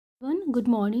Everyone, good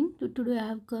morning. Today I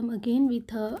have come again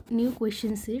with a new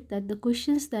question set that the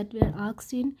questions that were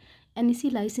asked in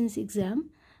NEC license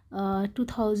exam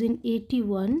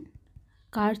 2081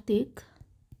 Kartik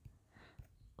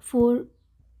for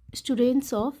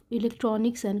students of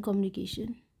electronics and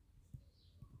communication.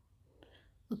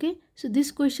 Okay, so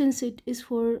this question set is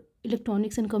for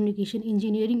electronics and communication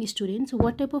engineering students. So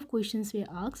what type of questions were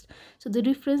asked? So the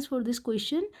reference for this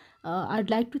question, I'd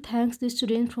like to thank the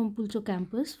students from Pulcho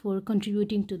campus for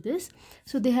contributing to this.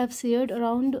 So they have shared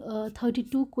around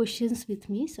 32 questions with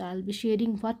me. So I'll be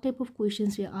sharing what type of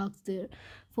questions were asked there.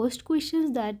 First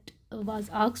questions that was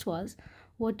asked was,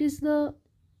 what is the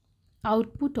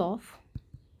output of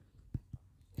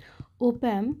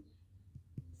op-amp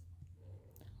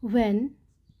when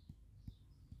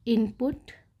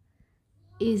input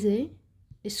is a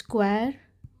square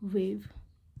wave?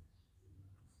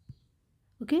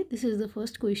 Okay, this is the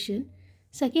first question.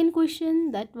 Second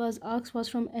question that was asked was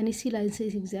from NEC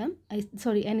license exam.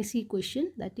 NEC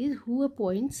question, that is who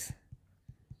appoints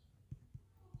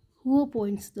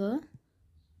the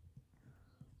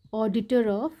auditor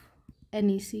of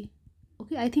NEC.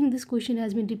 Okay, I think this question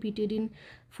has been repeated in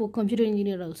for computer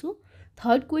engineer also.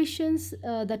 Third questions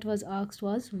that was asked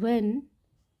was, when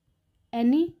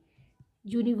any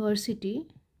university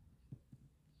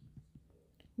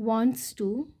wants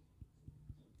to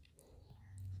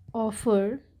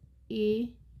offer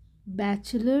a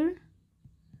bachelor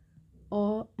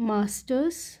or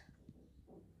master's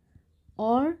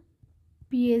or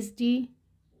PhD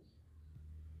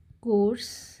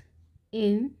course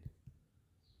in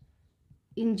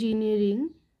engineering,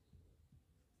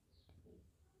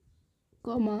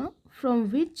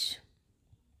 from which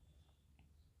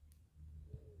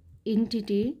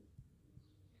entity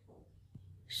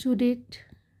should it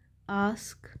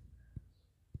ask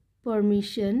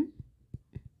permission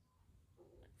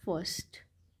first?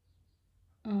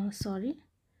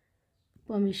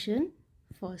 Permission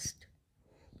first.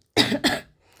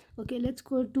 Okay, let's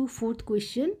go to fourth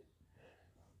question.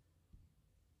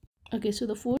 Okay, so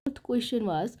the fourth question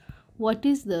was, what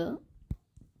is the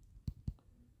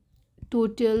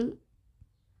total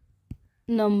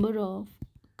number of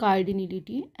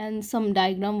cardinality? And some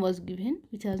diagram was given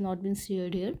which has not been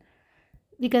shared here.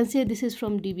 We can say this is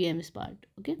from DBM's part.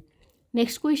 Okay,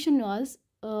 next question was,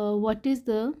 what is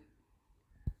the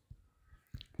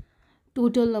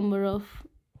total number of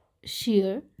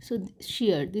shear? So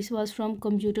shear, this was from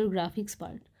computer graphics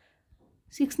part.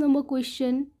 6th number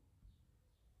question,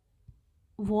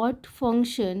 what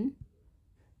function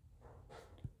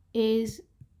is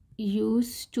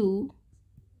used to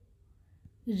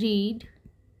read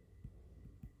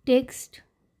text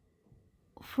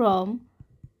from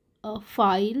a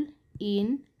file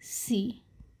in C?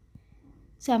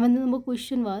 7th number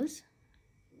question was,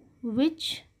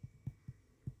 which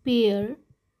pair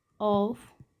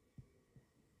of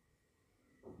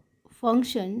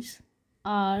functions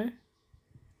are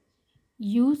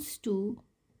used to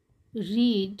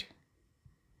read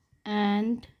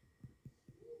and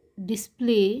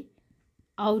display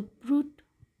output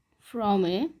from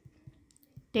a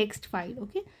text file?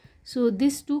 Okay, so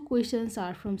these two questions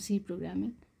are from C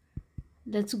programming.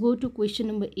 Let's go to question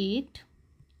number 8.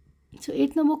 So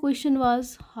 8th number question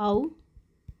was, how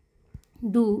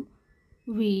do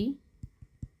we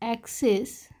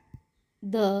access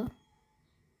the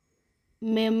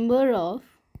member of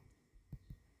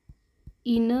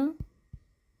inner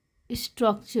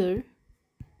structure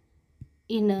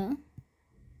in a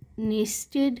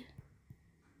nested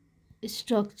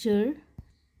structure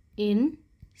in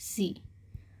C?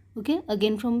 Okay,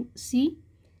 again from C.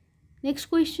 Next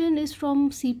question is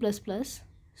from C++.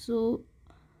 So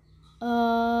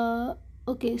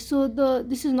okay, so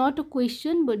this is not a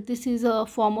question, but this is a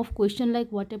form of question,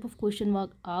 like what type of question was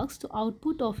asked. So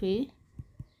output of a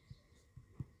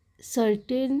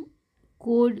certain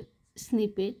code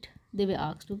snippet they were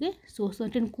asked. Okay, so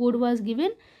certain code was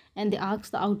given and they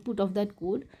asked the output of that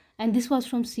code, and this was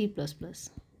from C++.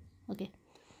 Okay,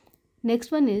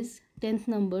 next one is 10th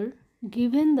number,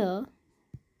 given the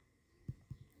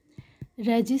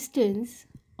resistance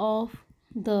of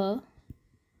the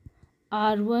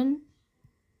R1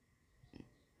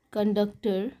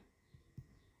 conductor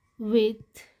with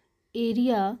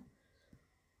area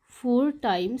 4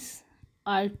 times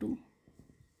R2,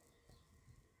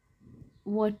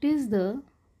 what is the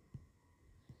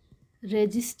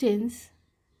resistance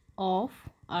of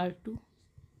R2?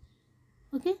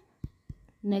 Okay,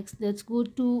 next let's go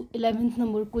to 11th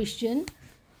number question.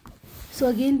 So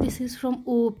again this is from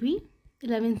OOP.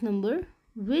 11th number,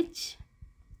 which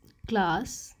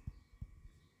class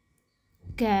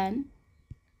can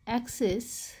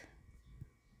access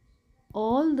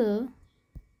all the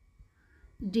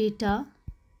data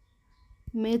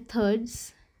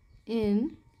methods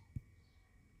in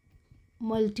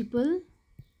multiple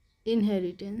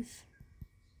inheritance.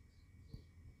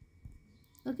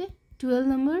 Okay, 12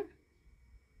 number,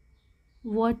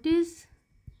 what is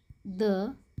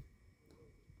the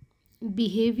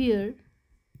behavior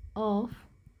of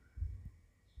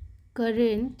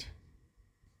current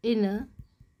in a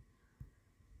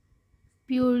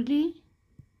purely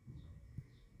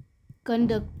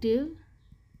conductive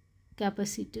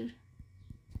capacitor?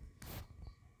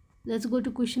 Let's go to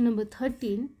question number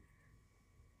 13.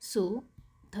 So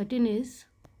 13 is,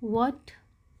 what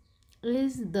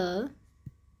is the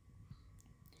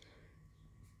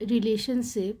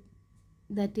relationship,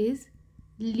 that is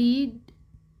lead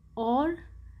or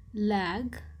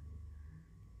lag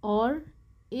or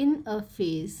in a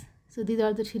phase? So these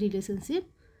are the three relationships: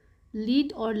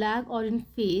 lead or lag or in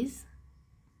phase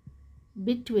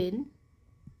between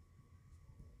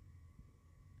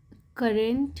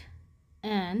current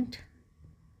and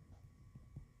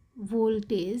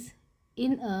voltage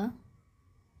in a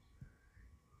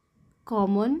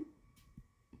common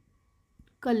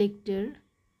collector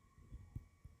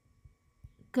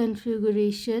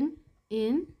configuration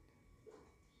in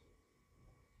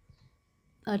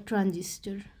a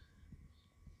transistor.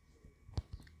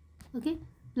 Okay,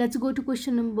 let's go to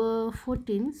question number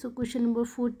 14. So question number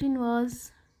 14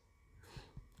 was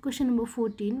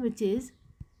which is,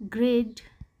 grade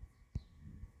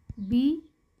B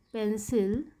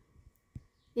pencil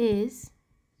is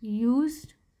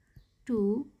used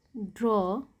to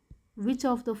draw which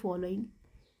of the following?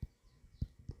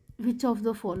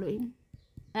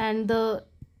 And the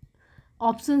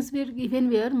options were given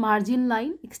were margin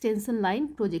line, extension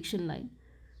line, projection line.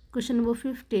 Question number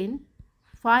 15,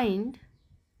 find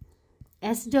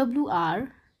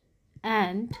SWR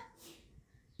and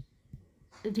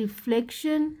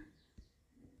reflection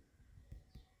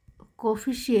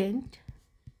coefficient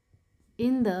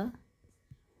in the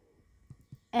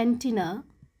antenna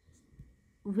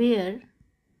where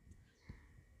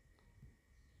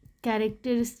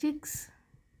characteristics,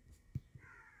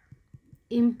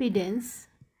 impedance,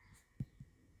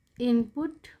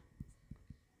 input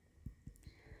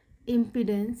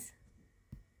impedance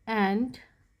and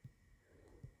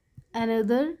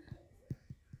another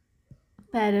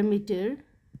parameter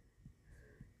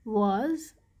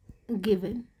was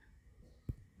given.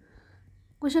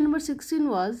 Question number 16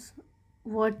 was,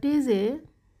 what is a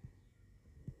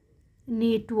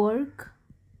network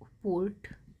port?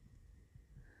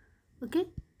 Okay,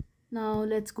 now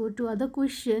let's go to other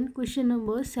question. Question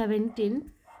number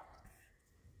 17,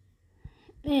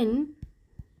 in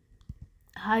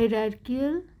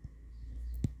hierarchical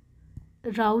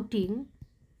routing,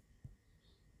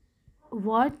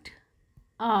 what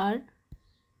are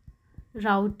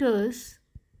routers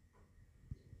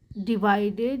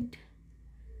divided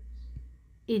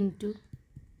into?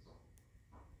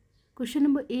 Question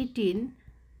number 18,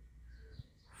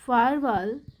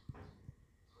 firewall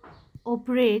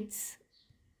operates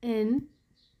in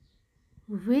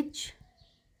which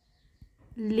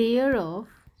layer of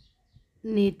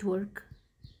network?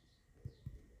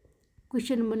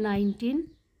 Question number 19,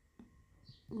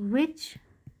 which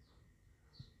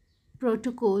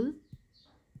protocol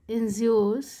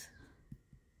ensures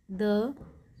the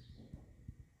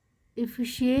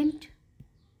efficient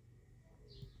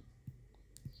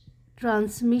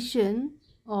transmission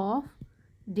of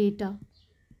data?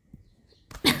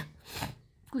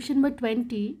 Question number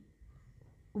 20,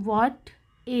 what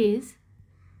is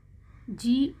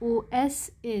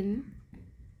GOS in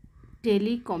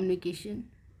telecommunication?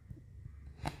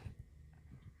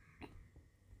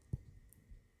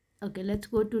 Okay, let's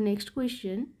go to next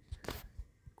question.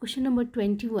 Question number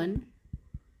 21,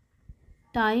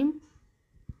 time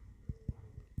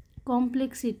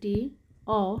complexity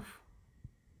of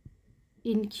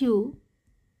in queue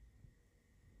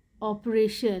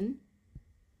operation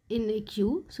in a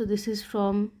queue. So this is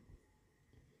from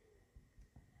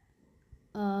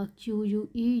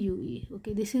QUE.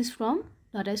 Okay, this is from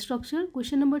data structure.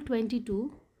 Question number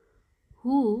 22,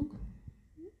 who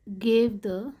gave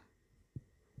the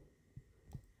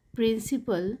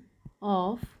principle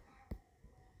of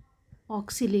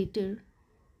oscillator?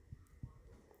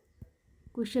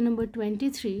 Question number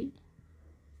 23,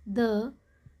 the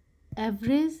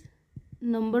average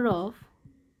number of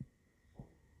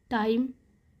time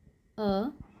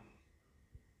a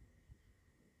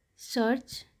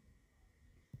search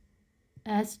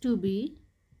has to be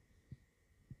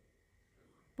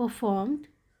performed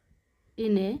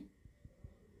in a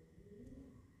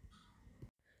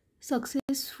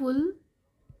Successful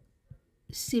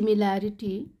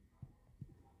similarity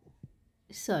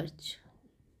search.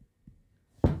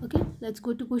 Okay, let's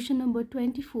go to question number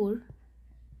 24.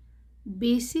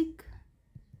 Basic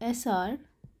SR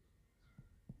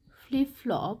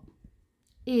flip-flop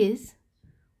is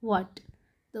what?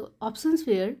 The options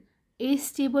were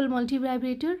astable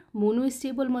multivibrator,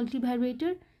 monostable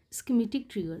multivibrator, schematic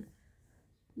trigger.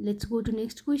 Let's go to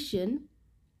next question.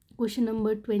 Question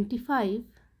number 25.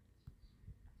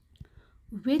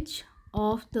 Which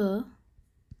of the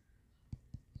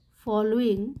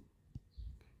following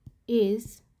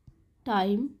is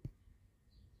time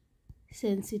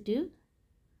sensitive?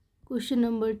 Question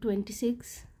number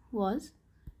 26 was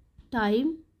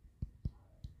time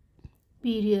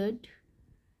period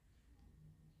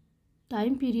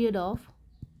of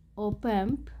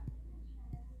op-amp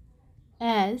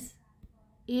as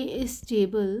a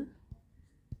stable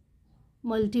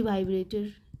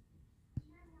multivibrator.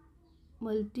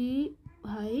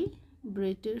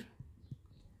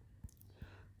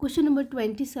 Question number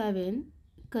 27.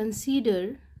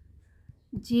 Consider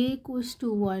j equals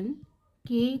to 1,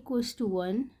 k equals to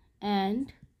 1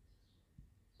 and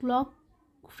clock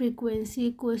frequency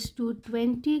equals to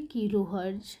 20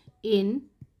 kilohertz in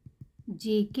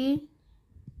JK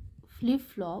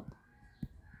flip-flop.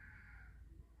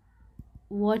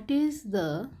 What is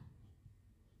the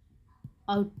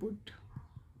output?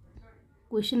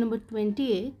 Question number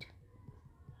 28.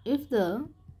 If the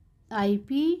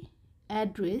IP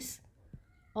address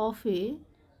of a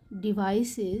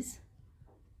device is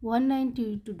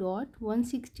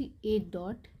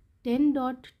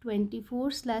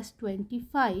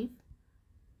 192.168.10.24/25,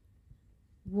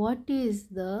 what is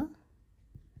the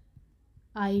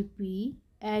IP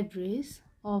address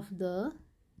of the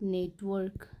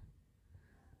network?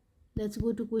 Let's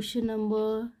go to question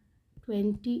number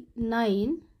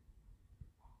 29.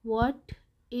 What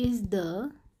is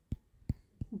the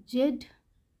Z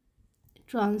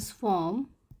transform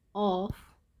of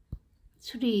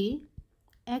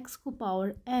 3x to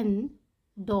power n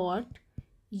dot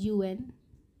un?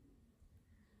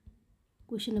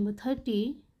 Question number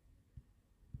 30.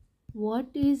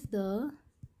 What is the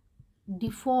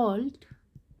default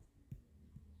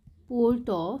port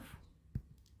of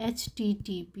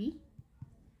HTTP?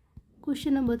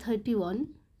 Question number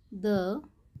 31. The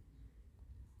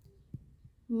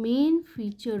main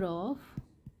feature of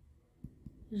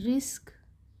RISC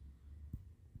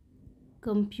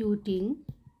computing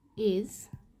is,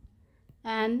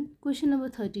 and question number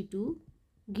 32.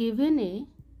 Given a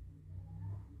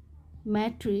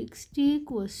matrix T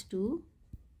equals to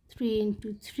 3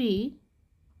 into 3,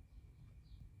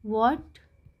 what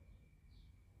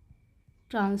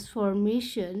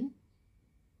transformation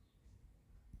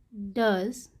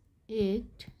does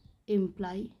it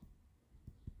imply?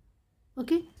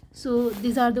 Okay, so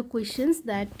these are the questions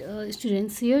that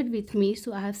students shared with me,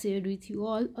 so I have shared with you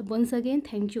all. Once again,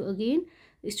 thank you again,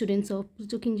 students of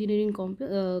Tutor Engineering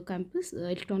campus,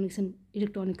 electronics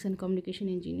and communication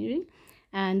engineering.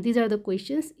 And these are the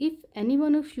questions. If any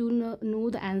one of you know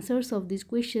the answers of these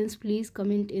questions, please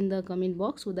comment in the comment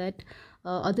box so that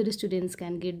other students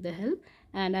can get the help.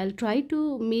 And I'll try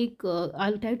to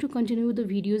continue the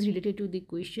videos related to the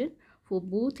question for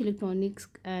both electronics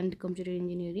and computer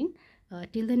engineering.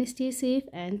 Till then, stay safe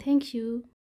and thank you.